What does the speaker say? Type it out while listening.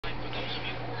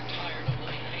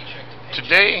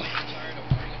Today,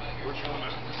 we're going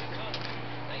to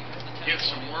get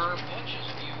some worm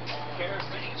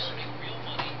hairpins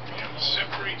and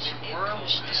separate some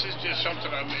worms. This is just something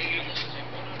I made.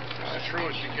 I threw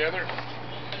it together.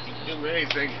 Do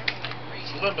anything.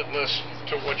 It's limitless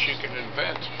to what you can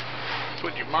invent.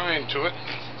 Put your mind to it.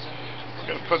 We're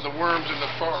going to put the worms in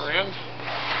the far end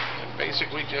and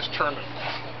basically just turn it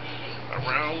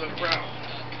around and around.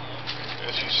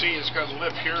 As you see, it's got a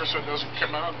lip here so it doesn't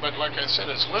come out, but like I said,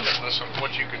 it's limitless of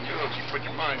what you can do if you put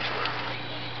your mind to it.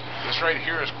 This right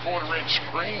here is 1/4"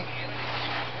 screen,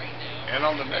 and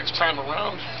on the next time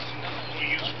around, we'll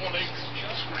use 1/8"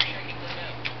 screen,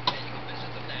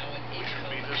 which would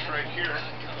be this right here.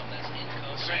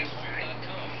 Same thing.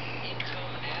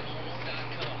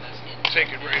 Take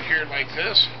it right here like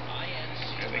this,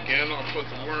 and again, I'll put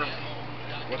the worm.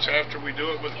 What's after we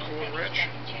do it with 1/4"?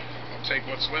 I'll take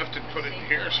what's left and put it in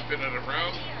here, spin it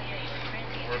around.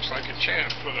 It works like a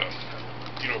champ. Put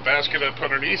a basket up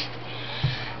underneath,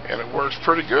 and it works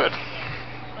pretty good.